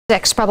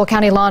Preble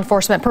County law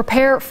enforcement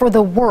prepare for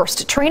the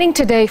worst, training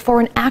today for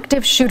an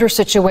active shooter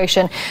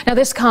situation. Now,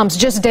 this comes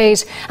just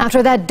days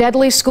after that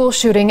deadly school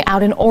shooting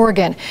out in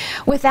Oregon.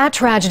 With that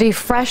tragedy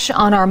fresh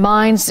on our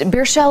minds,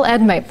 Preble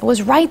Edme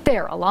was right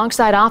there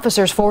alongside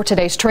officers for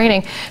today's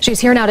training. She's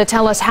here now to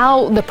tell us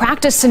how the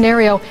practice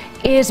scenario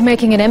is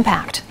making an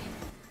impact.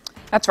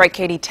 That's right,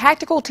 Katie.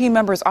 Tactical team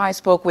members I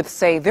spoke with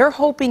say they're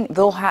hoping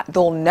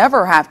they'll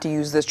never have to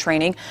use this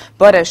training,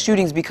 but as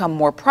shootings become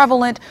more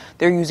prevalent,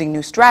 they're using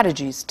new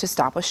strategies to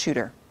stop a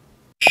shooter.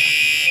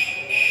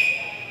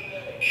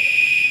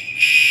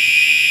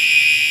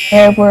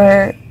 There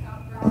were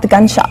the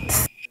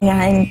gunshots,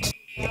 and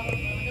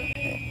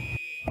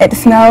it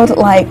smelled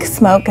like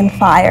smoke and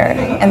fire,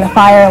 and the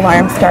fire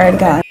alarm started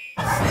going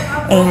off,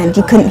 and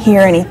you couldn't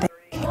hear anything,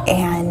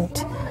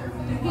 and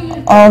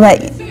all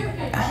that.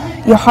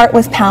 Your heart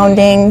was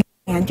pounding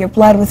and your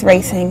blood was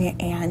racing,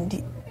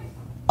 and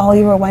all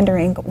you were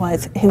wondering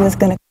was who was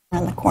going to come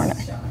around the corner,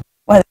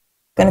 whether it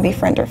was going to be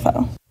friend or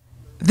foe.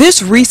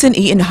 This recent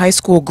Eaton High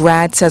School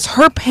grad says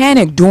her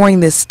panic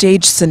during this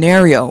staged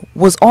scenario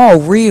was all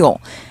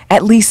real.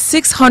 At least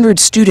 600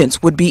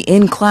 students would be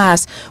in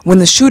class when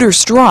the shooter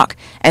struck,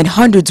 and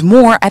hundreds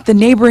more at the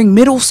neighboring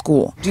middle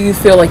school. Do you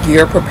feel like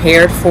you're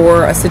prepared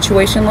for a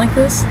situation like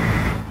this?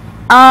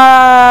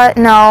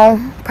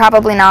 No,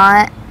 probably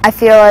not. I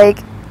feel like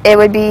I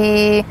would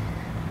be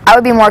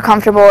more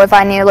comfortable if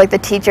I knew like the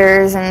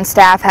teachers and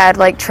staff had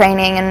like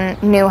training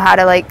and knew how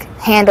to like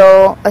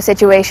handle a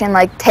situation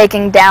like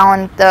taking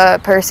down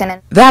the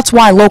person. That's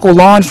why local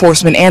law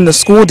enforcement and the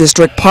school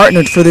district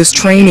partnered for this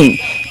training.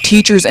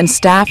 Teachers and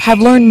staff have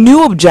learned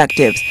new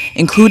objectives,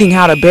 including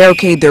how to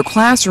barricade their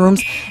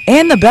classrooms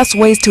and the best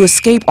ways to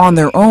escape on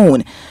their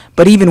own.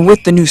 But even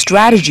with the new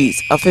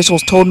strategies,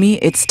 officials told me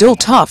it's still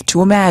tough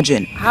to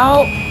imagine.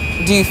 How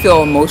do you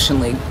feel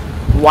emotionally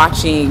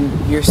watching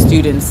your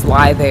students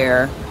lie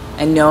there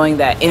and knowing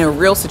that in a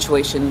real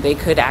situation they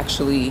could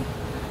actually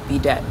be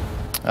dead?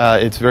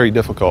 It's very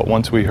difficult.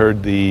 Once we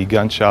heard the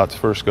gunshots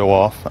first go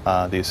off,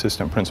 the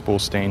assistant principal,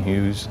 Stan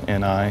Hughes,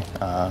 and I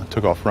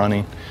took off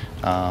running,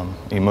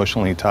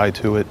 emotionally tied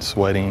to it,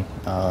 sweating,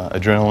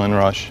 adrenaline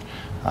rush.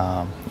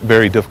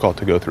 Very difficult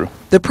to go through.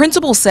 The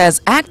principal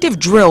says active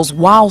drills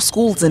while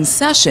school's in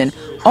session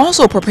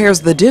also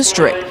prepares the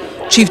district.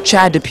 Chief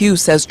Chad Depew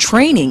says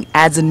training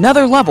adds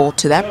another level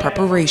to that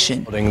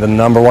preparation. The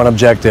number one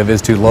objective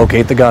is to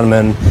locate the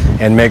gunman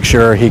and make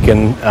sure he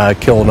can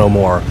kill no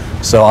more.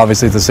 So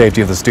obviously the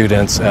safety of the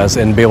students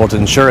and be able to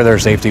ensure their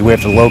safety, we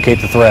have to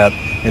locate the threat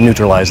and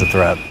neutralize the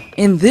threat.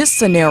 In this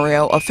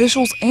scenario,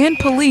 officials and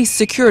police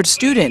secured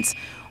students,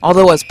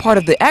 although as part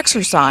of the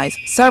exercise,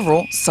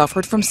 several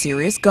suffered from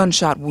serious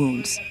gunshot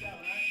wounds.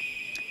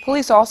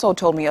 Police also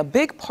told me a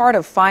big part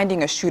of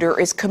finding a shooter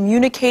is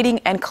communicating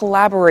and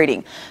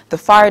collaborating. The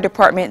fire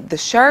department, the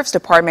sheriff's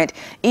department,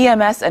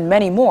 EMS, and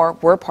many more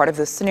were part of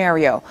this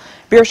scenario.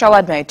 Preble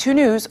Edme, 2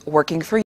 News, working for you.